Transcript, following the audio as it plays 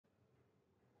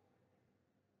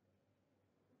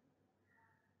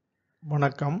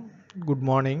Vanakkam, good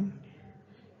morning.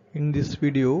 In this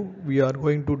video, we are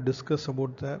going to discuss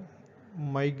about the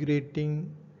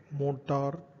migrating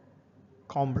motor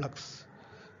complex.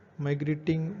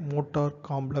 Migrating motor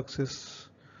complex is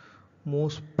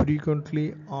most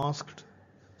frequently asked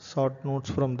short notes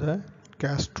from the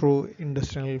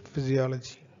gastrointestinal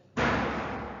physiology.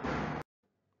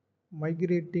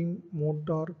 Migrating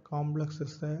motor complex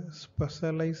is a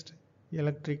specialized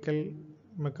electrical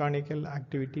mechanical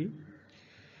activity.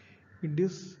 It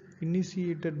is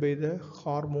initiated by the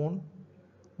hormone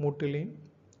motilin.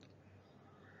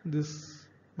 This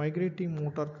migrating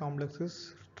motor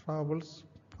complexes travels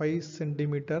 5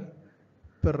 centimeter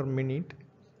per minute.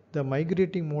 The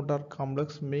migrating motor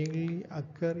complex mainly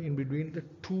occur in between the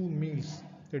two meals,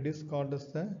 that is called as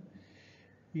the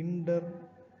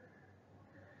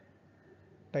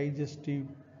interdigestive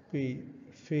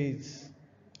phase.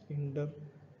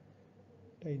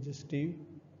 Interdigestive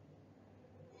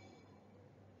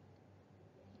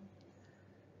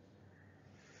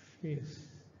phase.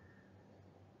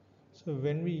 So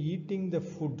when we eating the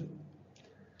food,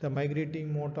 the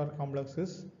migrating motor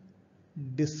complexes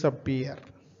disappear.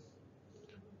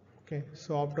 Okay,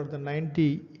 so after the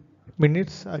 90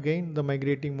 minutes, again the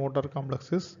migrating motor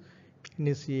complex is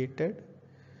initiated.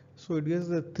 So it is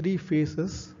the three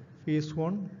phases. Phase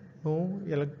 1, no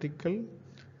electrical,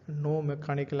 no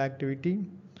mechanical activity.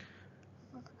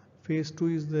 Phase 2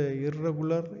 is the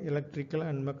irregular electrical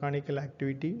and mechanical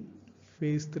activity.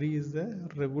 Phase 3 is the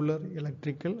regular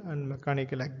electrical and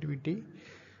mechanical activity.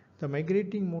 The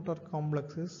migrating motor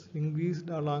complex is increased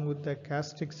along with the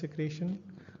gastric secretion,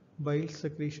 bile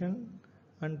secretion,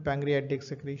 and pancreatic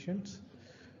secretions.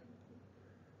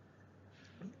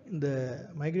 The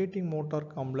migrating motor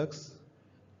complex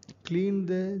clean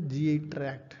the GI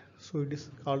tract, so it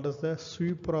is called as the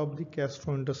sweeper of the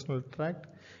gastrointestinal tract.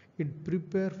 It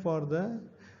prepare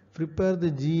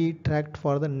the GI tract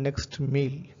for the next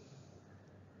meal.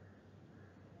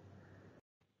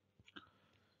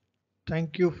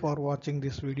 Thank you for watching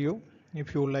this video.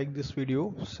 If you like this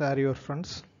video, share your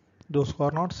friends. Those who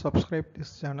are not subscribed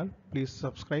this channel, please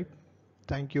subscribe.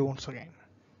 Thank you once again.